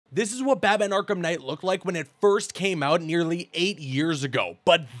This is what Batman Arkham Knight looked like when it first came out nearly 8 years ago,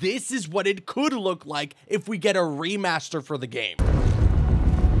 but this is what it could look like if we get a remaster for the game.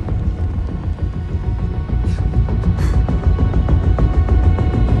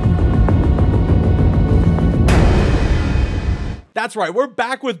 That's right, we're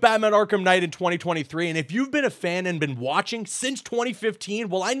back with Batman Arkham Knight in 2023, and if you've been a fan and been watching since 2015,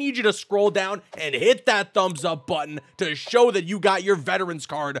 well, I need you to scroll down and hit that thumbs up button to show that you got your veterans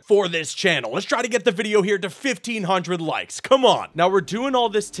card for this channel. Let's try to get the video here to 1,500 likes. Come on. Now, we're doing all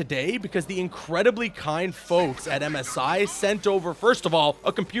this today because the incredibly kind folks at MSI sent over, first of all,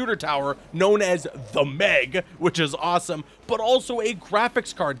 a computer tower known as the Meg, which is awesome, but also a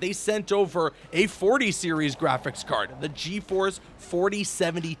graphics card. They sent over a 40 series graphics card, the GeForce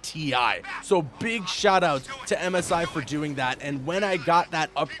 4070 Ti. So big shout outs to MSI for doing that. And when I got that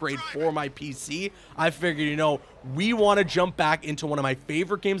upgrade for my PC, I figured, you know, we want to jump back into one of my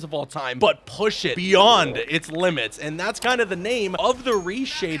favorite games of all time, but push it beyond its limits. And that's kind of the name of the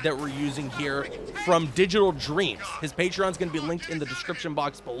reshade that we're using here from Digital Dreams. His Patreon's going to be linked in the description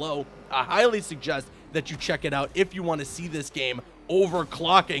box below. I highly suggest that you check it out if you want to see this game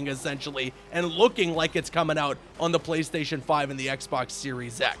overclocking essentially and looking like it's coming out on the PlayStation 5 and the Xbox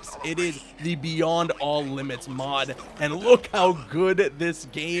Series X. It is the Beyond All Limits mod, and look how good this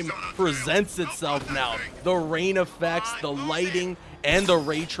game presents itself now. The rain effects, the lighting, and the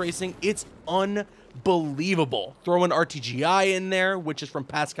ray tracing, it's unbelievable. Throw an RTGI in there, which is from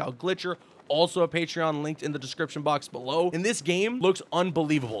Pascal Glitcher, also a Patreon linked in the description box below. And this game looks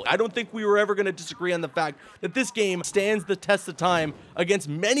unbelievable. I don't think we were ever going to disagree on the fact that this game stands the test of time against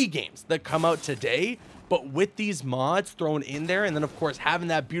many games that come out today. But with these mods thrown in there, and then of course having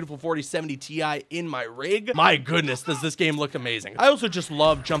that beautiful 4070 Ti in my rig, my goodness, does this game look amazing. I also just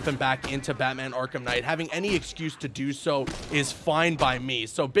love jumping back into Batman Arkham Knight. Having any excuse to do so is fine by me.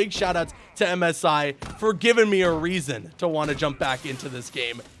 So big shout outs to MSI for giving me a reason to want to jump back into this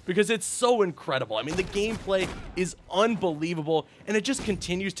game, because it's so incredible. I mean, the gameplay is unbelievable, and it just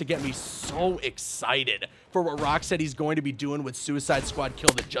continues to get me so excited for what Rocksteady's going to be doing with Suicide Squad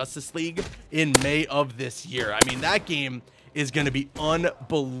Kill the Justice League in May of this year. I mean, that game is going to be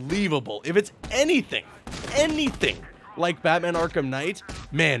unbelievable. If it's anything like Batman Arkham Knight,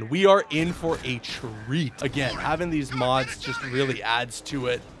 man, we are in for a treat. Again, having these mods just really adds to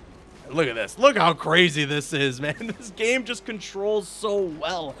it. Look at this. Look how crazy this is, man. This game just controls so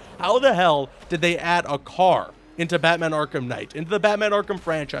well. How the hell did they add a car into Batman Arkham Knight, into the Batman Arkham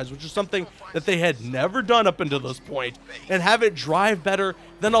franchise, which is something that they had never done up until this point, and have it drive better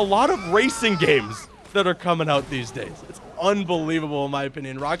than a lot of racing games that are coming out these days? It's unbelievable in my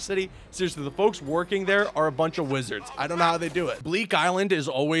opinion. Rocksteady, seriously, the folks working there are a bunch of wizards. I don't know how they do it. Bleak Island is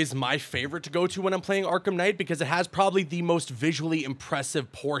always my favorite to go to when I'm playing Arkham Knight, because it has probably the most visually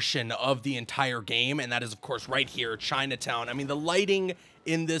impressive portion of the entire game, and that is of course right here, Chinatown. I mean, the lighting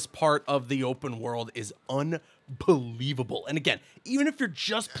in this part of the open world is unbelievable. And again, even if you're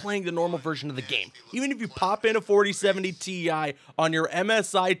just playing the normal version of the game, even if you pop in a 4070 Ti on your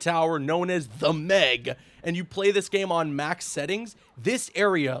MSI tower known as the Meg, and you play this game on max settings, this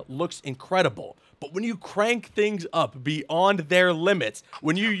area looks incredible. But when you crank things up beyond their limits,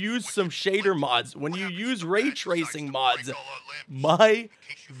 when you use some shader mods, when you use ray tracing mods, my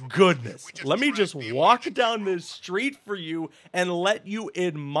goodness, let me just walk down this street for you and let you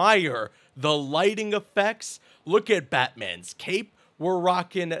admire the lighting effects. Look at Batman's cape. We're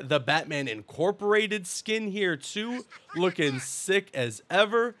rocking the Batman Incorporated skin here too, looking sick as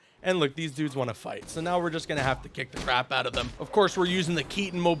ever. And look, these dudes want to fight. So now we're just going to have to kick the crap out of them. Of course, we're using the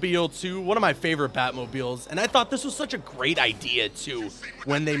Keaton Mobile too, one of my favorite Batmobiles. And I thought this was such a great idea too,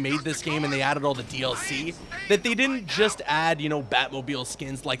 when they made this game and they added all the DLC, that they didn't just add, you know, Batmobile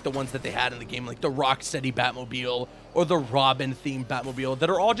skins like the ones that they had in the game, like the Rocksteady Batmobile or the Robin themed Batmobile,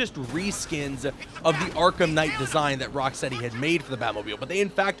 that are all just reskins of the Arkham Knight design that Rocksteady had made for the Batmobile. But they in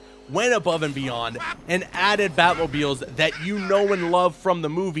fact went above and beyond and added Batmobiles that you know and love from the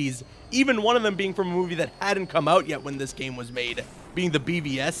movies, even one of them being from a movie that hadn't come out yet when this game was made, being the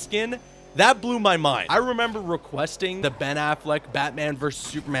BVS skin. That blew my mind. I remember requesting the Ben Affleck Batman vs.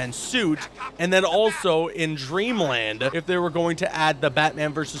 Superman suit, and then also in Dreamland, if they were going to add the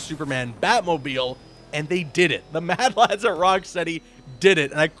Batman vs. Superman Batmobile, and they did it. The Mad Lads at Rocksteady did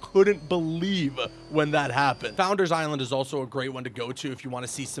it, and I couldn't believe when that happened. Founders Island is also a great one to go to if you want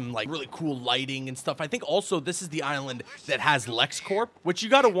to see some like really cool lighting and stuff. I think also this is the island that has LexCorp, which you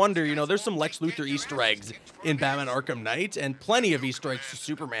got to wonder, you know, there's some Lex Luthor Easter eggs in Batman Arkham Knight, and plenty of Easter eggs to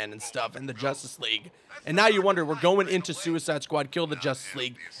Superman and stuff, and the Justice League. And now you wonder, we're going into Suicide Squad Kill the Justice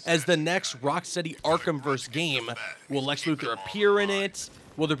League as the next Rocksteady Arkhamverse game. Will Lex Luthor appear in it?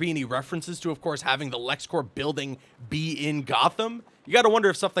 Will there be any references to, of course, having the LexCorp building be in Gotham? You got to wonder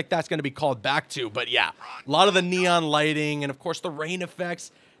if stuff like that's going to be called back to. But yeah, a lot of the neon lighting and, of course, the rain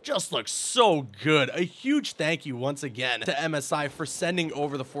effects just looks so good. A huge thank you once again to MSI for sending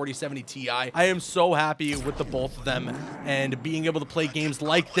over the 4070 Ti. I am so happy with the both of them and being able to play games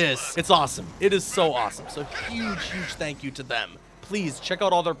like this. It's awesome. It is so awesome. So huge thank you to them. Please check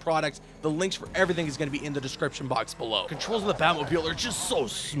out all their products. The links for everything is going to be in the description box below. Controls of the Batmobile are just so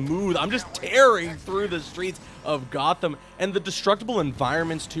smooth. I'm just tearing through the streets of Gotham, and the destructible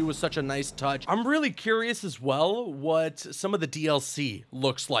environments too was such a nice touch. I'm really curious as well what some of the DLC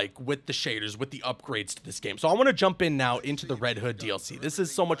looks like with the shaders, with the upgrades to this game. So I want to jump in now into the Red Hood DLC. This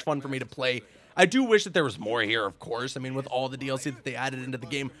is so much fun for me to play. I do wish that there was more here, of course. I mean, with all the DLC that they added into the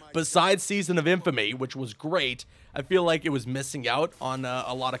game, besides Season of Infamy, which was great, I feel like it was missing out on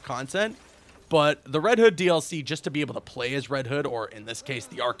a lot of content. But the Red Hood DLC, just to be able to play as Red Hood, or in this case,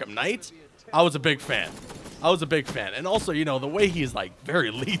 the Arkham Knight, I was a big fan. I was a big fan. And also, you know, the way he's like very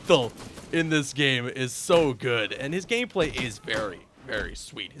lethal in this game is so good. And his gameplay is very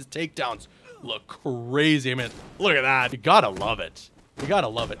sweet. His takedowns look crazy. I mean, look at that. You gotta love it. You gotta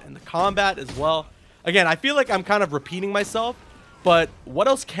love it. And the combat as well. Again, I feel like I'm kind of repeating myself, but what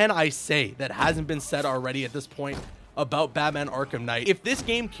else can I say that hasn't been said already at this point about Batman Arkham Knight? If this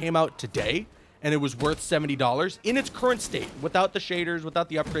game came out today and it was worth $70 in its current state, without the shaders, without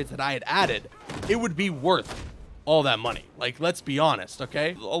the upgrades that I had added, it would be worth all that money. Like, let's be honest,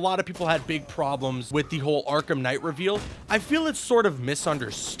 okay? A lot of people had big problems with the whole Arkham Knight reveal. I feel it's sort of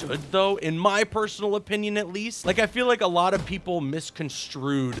misunderstood, though, in my personal opinion, at least. Like, I feel like a lot of people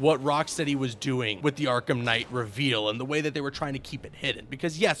misconstrued what Rocksteady was doing with the Arkham Knight reveal and the way that they were trying to keep it hidden.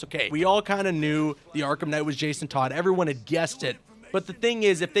 Because, yes, okay, we all kind of knew the Arkham Knight was Jason Todd. Everyone had guessed it. But the thing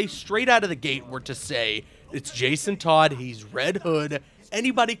is, if they straight out of the gate were to say, it's Jason Todd, he's Red Hood,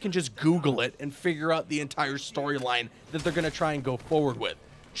 anybody can just Google it and figure out the entire storyline that they're going to try and go forward with.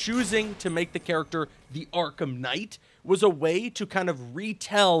 Choosing to make the character the Arkham Knight was a way to kind of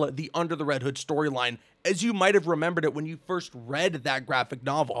retell the Under the Red Hood storyline as you might have remembered it when you first read that graphic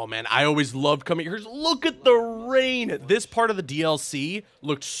novel. Oh man, I always loved coming here. Look at the rain. This part of the DLC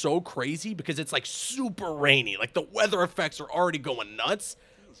looked so crazy because it's like super rainy. Like the weather effects are already going nuts.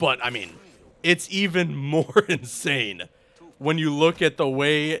 But I mean, it's even more insane when you look at the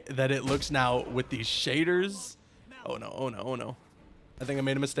way that it looks now with these shaders. Oh no, oh no, oh no. I think I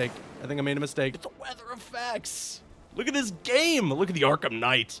made a mistake. I think I made a mistake. The weather effects. Look at this game. Look at the Arkham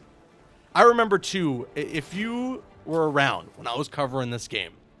Knight. I remember too, if you were around when I was covering this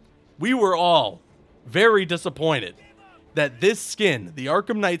game, we were all very disappointed that this skin, the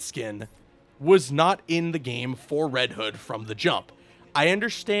Arkham Knight skin, was not in the game for Red Hood from the jump. I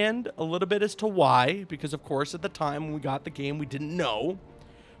understand a little bit as to why, because of course at the time when we got the game we didn't know,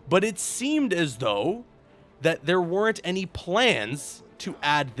 but it seemed as though that there weren't any plans to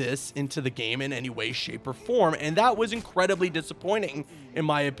add this into the game in any way, shape, or form, and that was incredibly disappointing in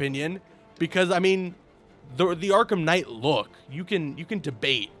my opinion, because I mean, the Arkham Knight look, you can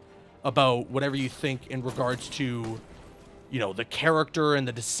debate about whatever you think in regards to, you know, the character and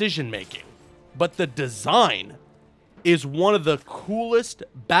the decision making, but the design is one of the coolest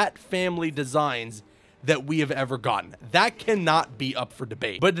Bat family designs that we have ever gotten. That cannot be up for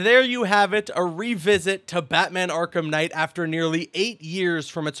debate. But there you have it, a revisit to Batman Arkham Knight after nearly 8 years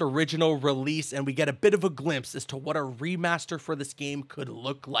from its original release, and we get a bit of a glimpse as to what a remaster for this game could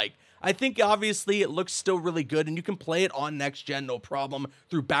look like. I think obviously it looks still really good and you can play it on next gen no problem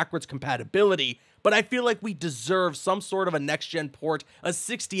through backwards compatibility, but I feel like we deserve some sort of a next gen port, a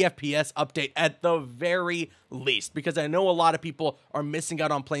 60 FPS update at the very least, because I know a lot of people are missing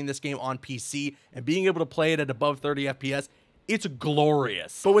out on playing this game on PC, and being able to play it at above 30 FPS, it's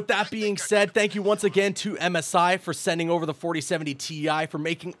glorious. But with that being said, thank you once again to MSI for sending over the 4070 Ti, for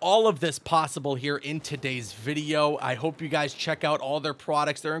making all of this possible here in today's video. I hope you guys check out all their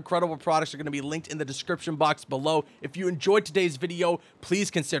products. Their incredible products are going to be linked in the description box below. If you enjoyed today's video,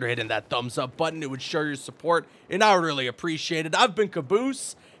 please consider hitting that thumbs up button. It would show your support, and I would really appreciate it. I've been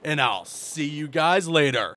Caboose, and I'll see you guys later.